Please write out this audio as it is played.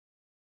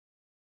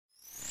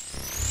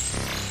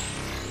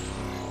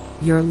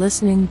You're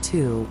listening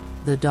to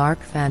the Dark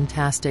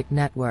Fantastic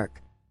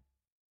Network.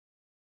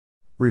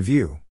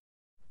 Review: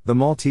 The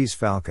Maltese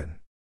Falcon.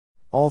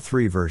 All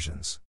three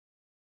versions.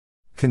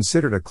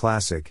 Considered a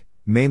classic,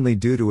 mainly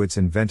due to its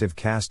inventive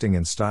casting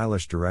and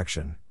stylish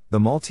direction, The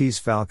Maltese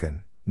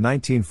Falcon,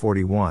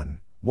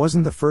 1941,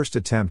 wasn't the first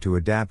attempt to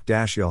adapt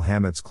Dashiell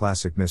Hammett's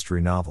classic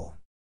mystery novel.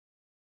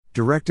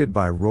 Directed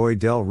by Roy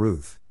Del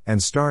Ruth,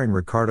 and starring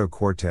Ricardo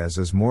Cortez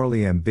as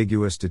morally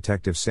ambiguous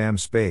detective Sam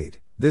Spade,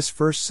 this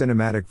first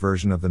cinematic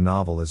version of the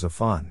novel is a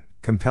fun,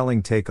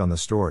 compelling take on the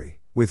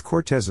story, with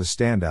Cortez a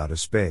standout as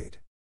Spade.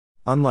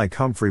 Unlike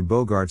Humphrey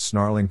Bogart's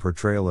snarling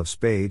portrayal of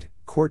Spade,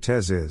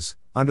 Cortez is,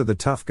 under the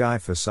tough guy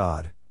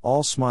facade,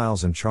 all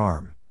smiles and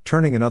charm,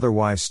 turning an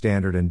otherwise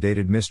standard and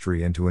dated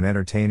mystery into an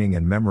entertaining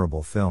and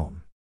memorable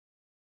film.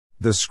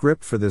 The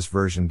script for this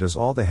version does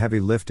all the heavy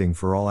lifting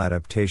for all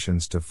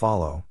adaptations to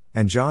follow,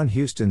 and John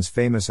Huston's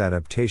famous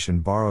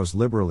adaptation borrows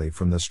liberally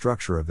from the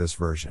structure of this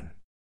version.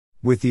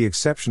 With the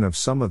exception of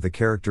some of the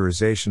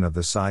characterization of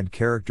the side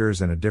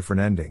characters and a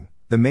different ending,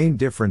 the main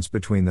difference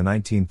between the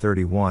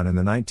 1931 and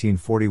the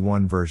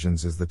 1941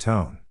 versions is the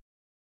tone.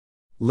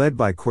 Led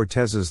by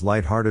Cortez's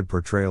light-hearted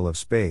portrayal of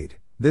Spade,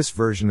 this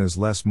version is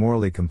less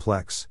morally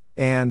complex,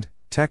 and,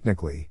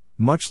 technically,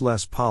 much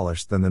less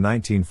polished than the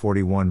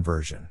 1941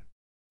 version.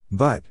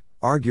 But,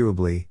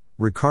 arguably,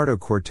 Ricardo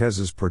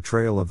Cortez's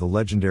portrayal of the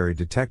legendary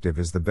detective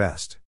is the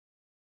best.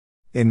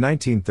 In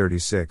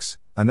 1936,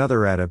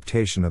 another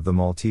adaptation of The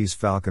Maltese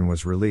Falcon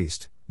was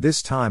released,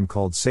 this time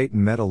called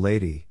Satan Met a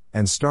Lady,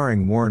 and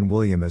starring Warren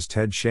William as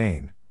Ted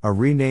Shane, a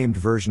renamed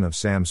version of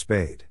Sam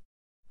Spade.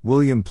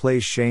 William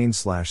plays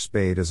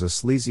Shane/Spade as a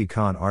sleazy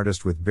con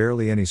artist with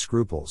barely any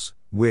scruples,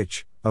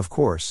 which, of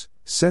course,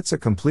 sets a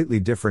completely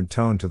different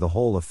tone to the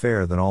whole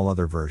affair than all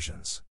other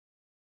versions.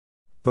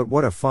 But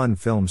what a fun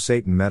film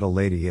Satan Met a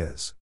Lady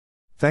is.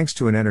 Thanks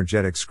to an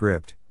energetic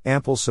script,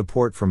 ample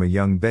support from a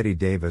young Bette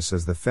Davis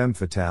as the femme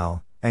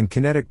fatale, and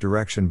kinetic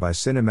direction by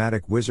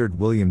cinematic wizard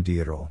William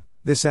Dieterle,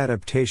 this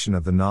adaptation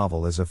of the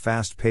novel is a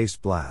fast-paced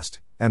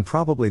blast, and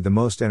probably the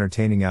most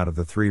entertaining out of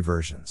the three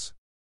versions.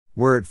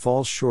 Where it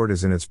falls short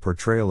is in its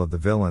portrayal of the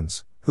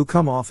villains, who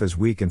come off as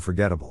weak and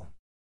forgettable.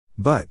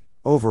 But,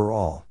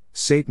 overall,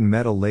 Satan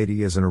Met a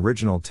Lady is an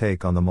original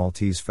take on the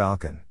Maltese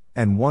Falcon,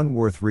 and one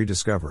worth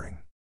rediscovering.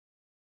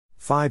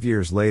 5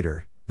 years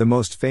later, the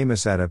most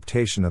famous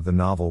adaptation of the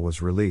novel was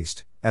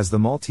released, as The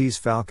Maltese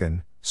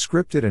Falcon,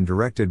 scripted and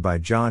directed by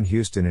John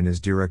Huston in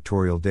his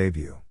directorial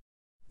debut.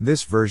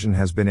 This version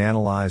has been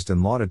analyzed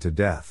and lauded to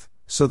death,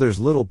 so there's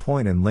little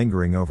point in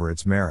lingering over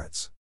its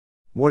merits.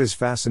 What is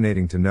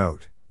fascinating to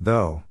note,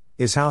 though,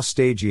 is how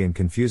stagey and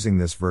confusing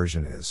this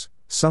version is,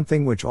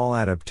 something which all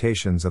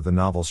adaptations of the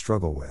novel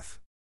struggle with.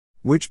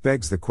 Which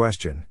begs the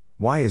question,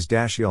 why is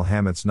Dashiell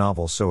Hammett's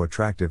novel so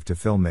attractive to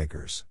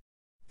filmmakers?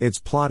 Its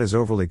plot is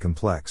overly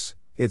complex,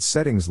 its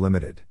settings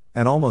limited,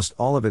 and almost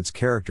all of its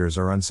characters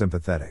are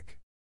unsympathetic.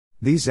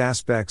 These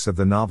aspects of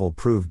the novel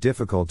prove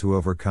difficult to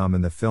overcome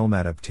in the film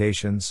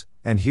adaptations,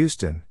 and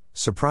Huston,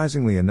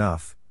 surprisingly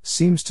enough,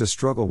 seems to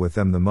struggle with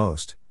them the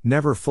most,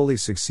 never fully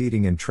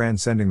succeeding in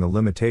transcending the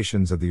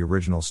limitations of the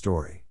original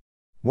story.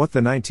 What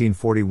the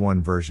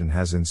 1941 version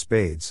has in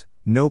spades,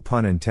 no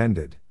pun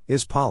intended,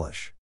 is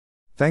polish.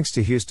 Thanks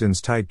to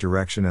Huston's tight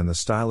direction and the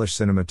stylish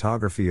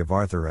cinematography of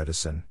Arthur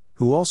Edison,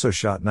 who also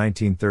shot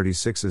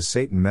 1936's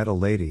Satan Met a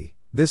Lady,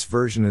 this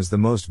version is the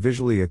most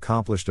visually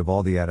accomplished of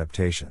all the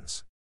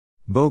adaptations.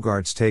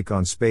 Bogart's take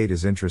on Spade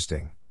is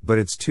interesting, but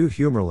it's too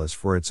humorless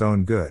for its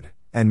own good,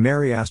 and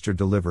Mary Astor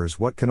delivers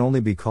what can only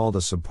be called a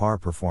subpar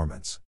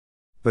performance.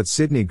 But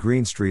Sidney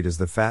Greenstreet as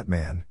the Fat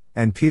Man,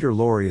 and Peter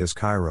Lorre as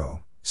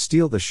Cairo,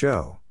 steal the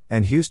show,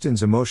 and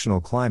Huston's emotional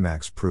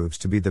climax proves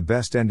to be the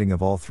best ending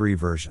of all three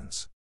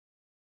versions.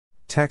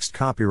 Text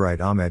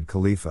copyright Ahmed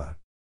Khalifa.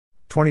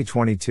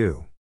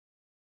 2022.